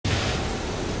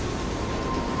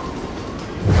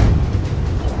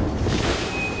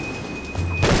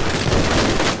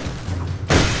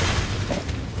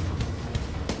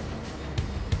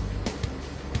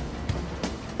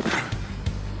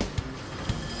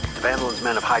Divandelen's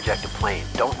men have hijacked a plane.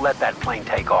 Don't let that plane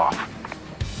take off.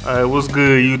 Alright, what's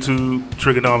good, YouTube?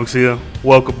 Trigonomics here.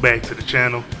 Welcome back to the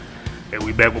channel. And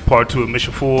we back with part 2 of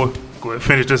Mission 4. Go ahead and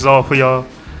finish this off for y'all.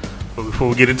 But before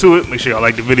we get into it, make sure y'all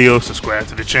like the video, subscribe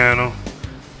to the channel.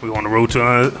 We on the road to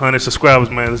 100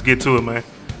 subscribers, man. Let's get to it, man.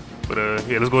 But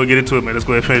yeah, let's go and get into it, man. Let's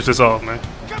go ahead and finish this off, man.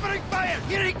 Covering fire!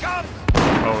 Here he comes!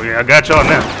 Oh yeah, I got y'all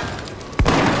now.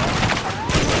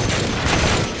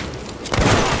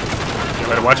 You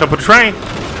better watch out for the train.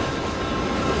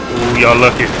 Ooh, y'all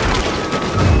lucky.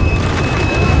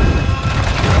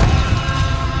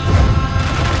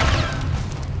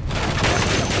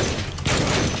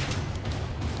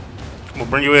 Come on,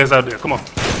 bring your ass out there. Come on.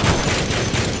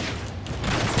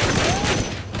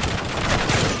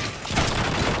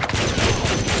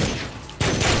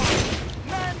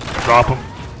 Drop him.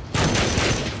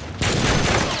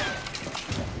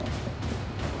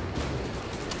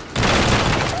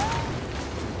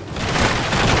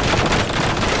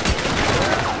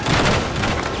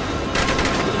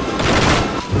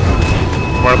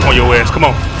 Right up on your ass. Come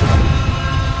on.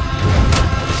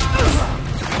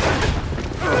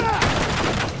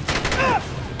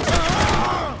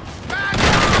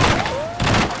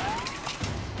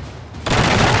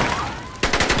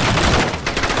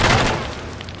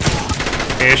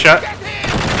 Headshot.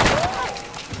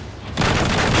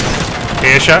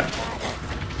 Headshot.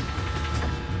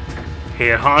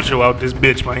 Head honcho out this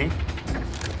bitch, man.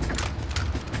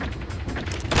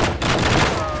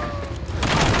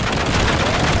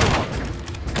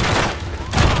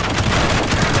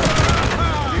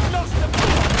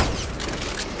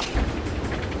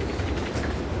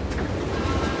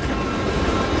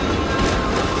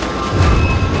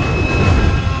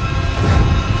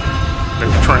 Let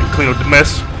the train clean up the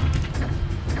mess.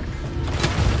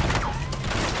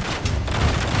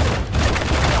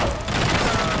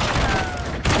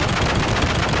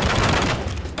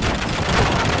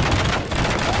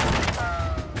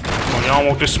 Y'all don't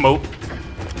want this smoke.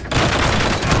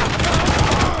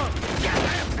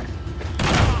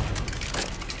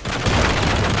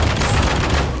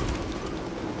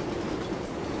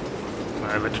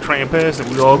 Alright, let the train pass and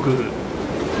we all good.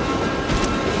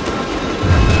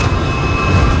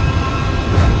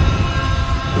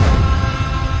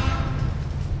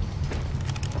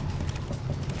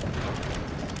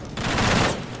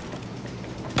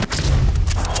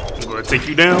 I'm gonna take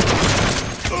you down.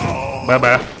 Bye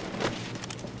bye.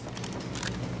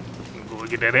 Go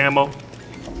get that ammo.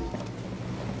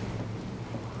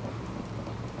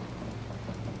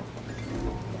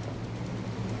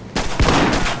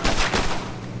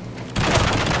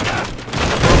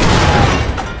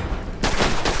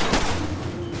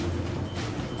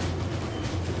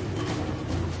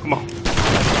 Come on.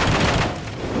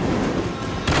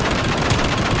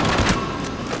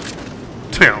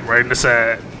 Damn, right in the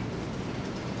side.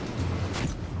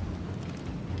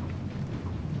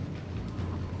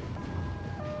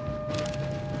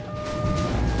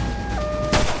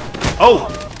 Oh!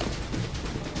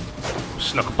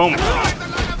 Snuck up on me.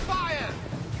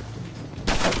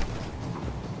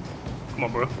 Come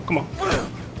on, bro. Come on.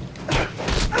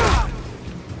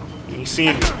 You ain't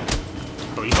seeing me.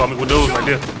 Oh, you caught me with those right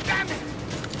there.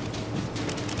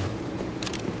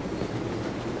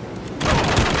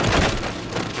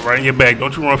 Right in your back.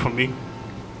 Don't you run from me.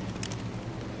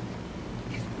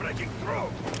 He's breaking through!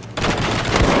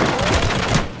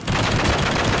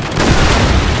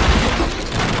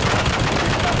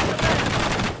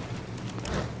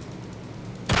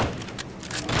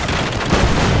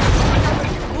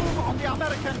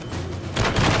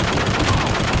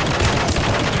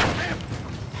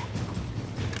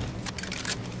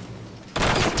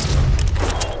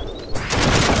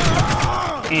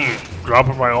 Drop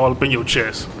it right all up in your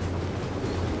chest.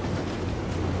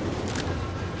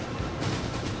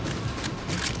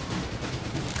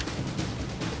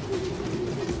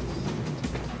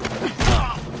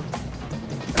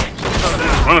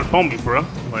 Running up on me, bro.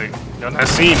 Like, y'all not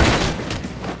seeing me.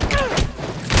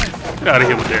 Get out of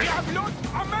here with that.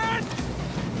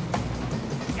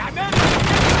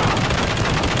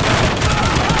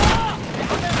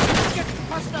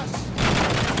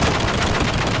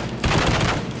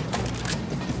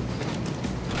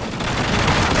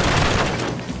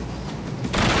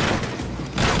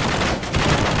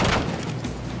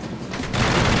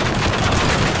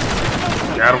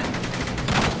 Got him.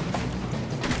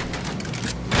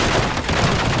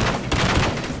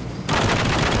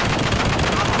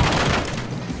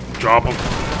 Drop him.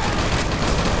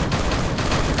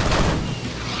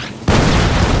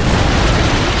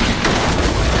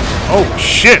 Oh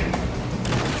shit!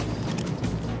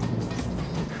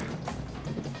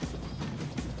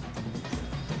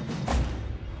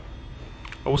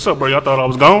 Oh, what's up, bro? Y'all thought I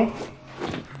was gone?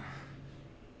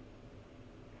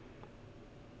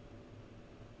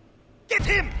 Get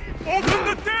him! Open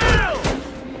the deal!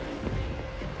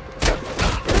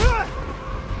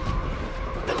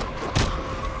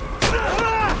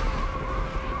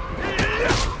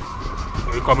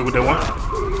 You caught me with that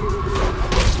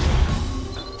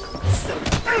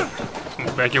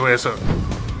one. Back your ass up.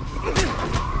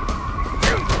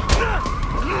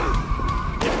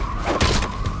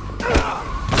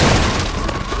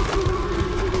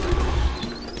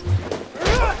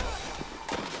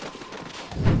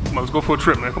 Come on, let's go for a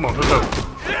trip, man. Come on, let's go.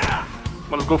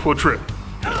 Come on, let's go for a trip.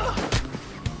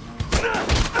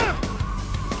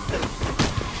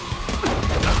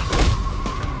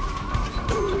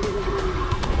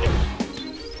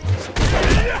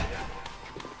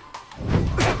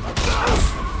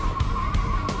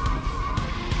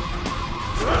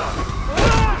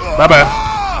 Bye-bye.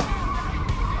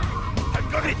 I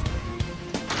got it!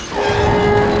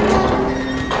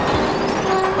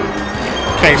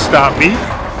 Can't stop me.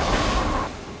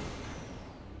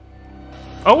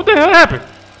 Oh, what the hell happened?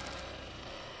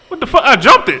 What the fuck? I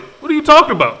jumped it. What are you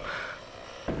talking about?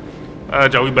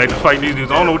 Alright, y'all, we back to fight these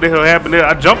dudes. I don't know what the hell happened there.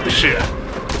 I jumped the shit.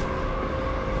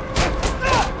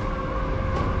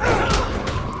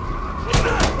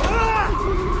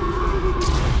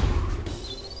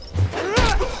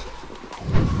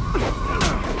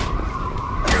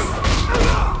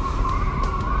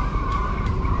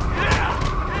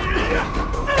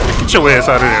 Get your ass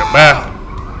out of there, bye.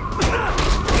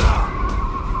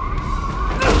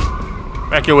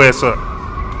 Back your ass up.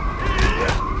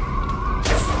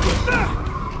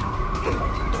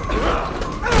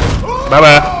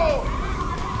 Bye-bye.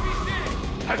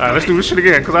 Alright, let's do this shit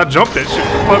again, because I jumped that shit.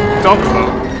 What the fuck are you talking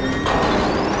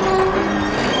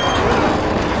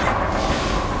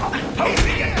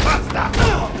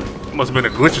about? Must have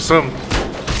been a glitch or something.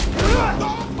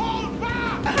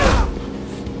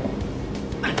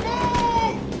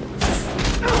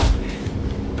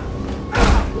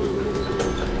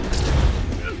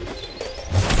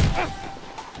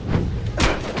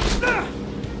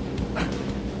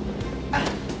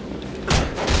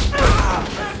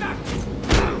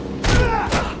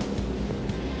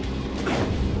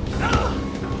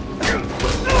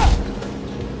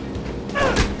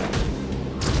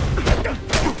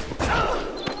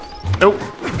 Nope.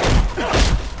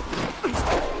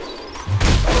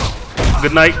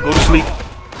 Good night. Go to sleep.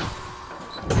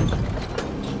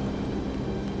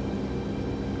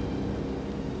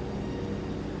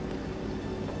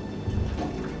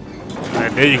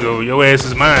 Alright, there you go. Your ass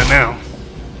is mine now.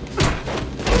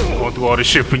 Going through all this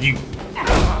shit for you.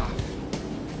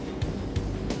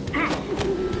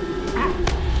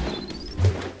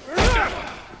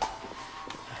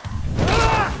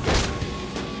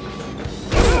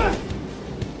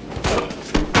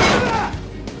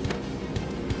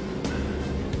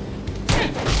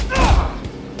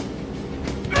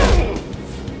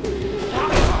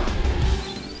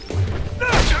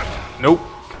 Nope.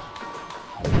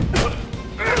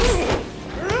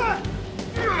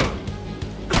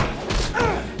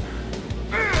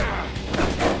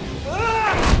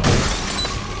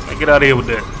 Get out of here with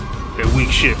that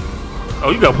weak shit. Oh,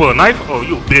 you gotta pull a knife? Oh,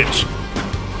 you a bitch.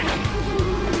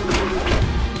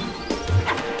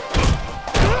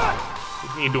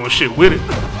 You ain't doing shit with it.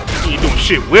 You ain't doing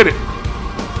shit with it.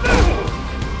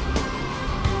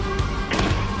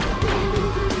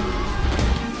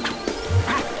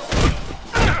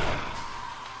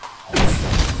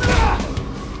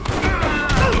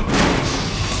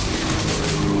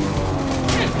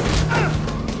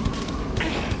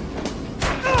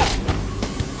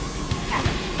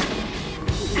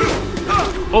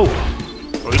 Oh,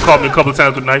 he caught me a couple of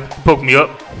times with a knife, poked me up.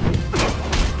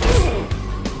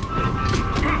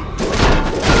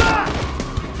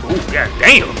 Oh, god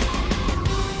damn.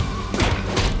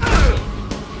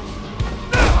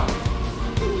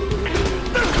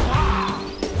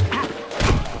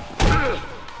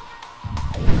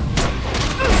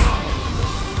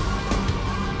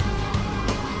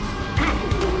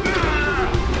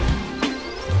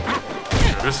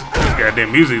 This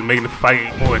goddamn music is making the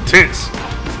fight more intense.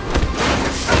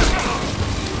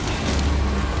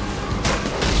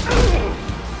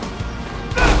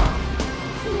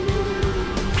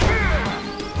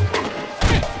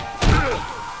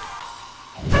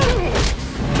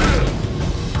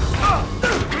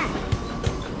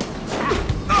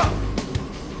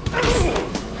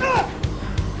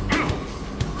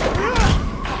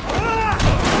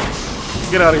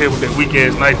 Get out of here with that weak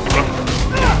ass knife, bro.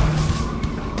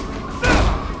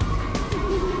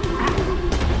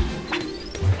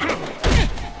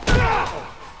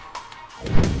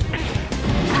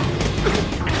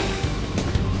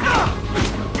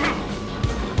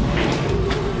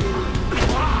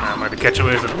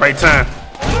 Right time.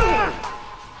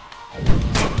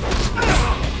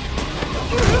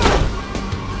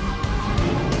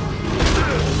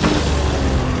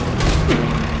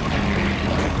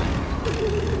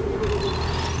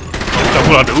 Gotta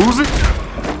pull out the Uzi.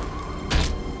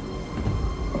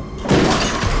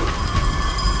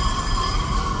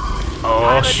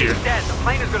 Oh shit. Dead. The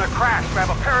plane is gonna crash.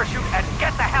 Grab a parachute and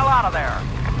get the hell out of there.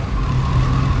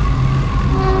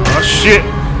 Oh shit.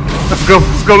 Let's go,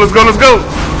 let's go, let's go, let's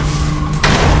go.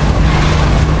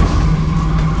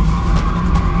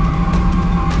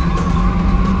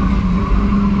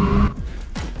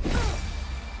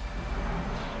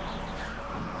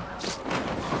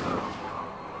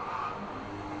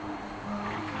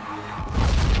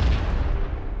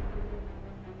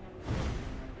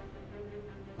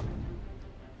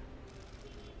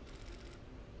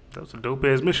 That was a dope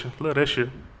ass mission. Love that shit.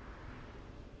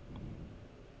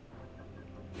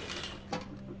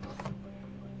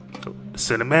 Oh, the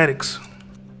cinematics.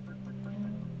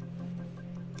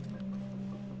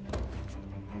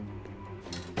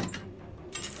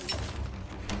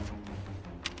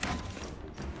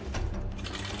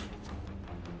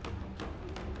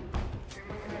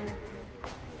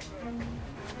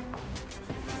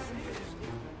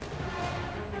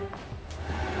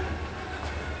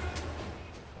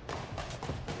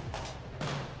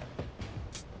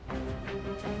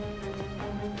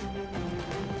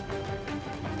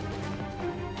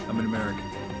 I'm an American.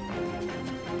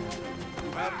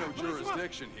 You have no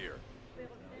jurisdiction here.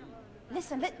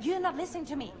 Listen, you're not listening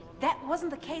to me. That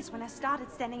wasn't the case when I started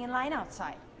standing in line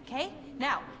outside, okay?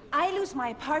 Now, I lose my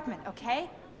apartment, okay?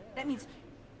 That means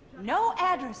no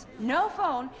address, no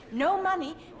phone, no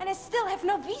money, and I still have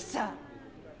no visa.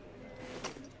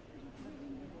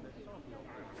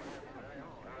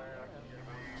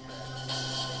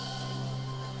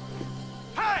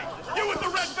 Hey! You with the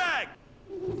red bag!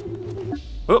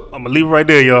 Oh, I'm gonna leave it right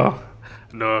there, y'all.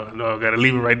 No, I gotta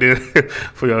leave it right there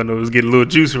for y'all know it's getting a little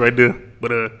juicy right there.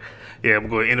 But yeah, I'm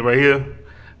gonna end it right here.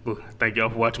 Well, thank y'all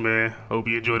for watching, man. Hope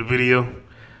you enjoyed the video.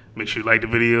 Make sure you like the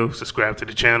video, subscribe to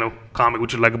the channel, comment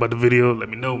what you like about the video. Let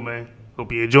me know, man.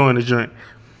 Hope you enjoying the joint.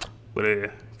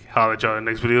 But holler at y'all in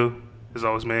the next video. As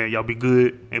always, man, y'all be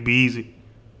good and be easy.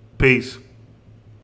 Peace.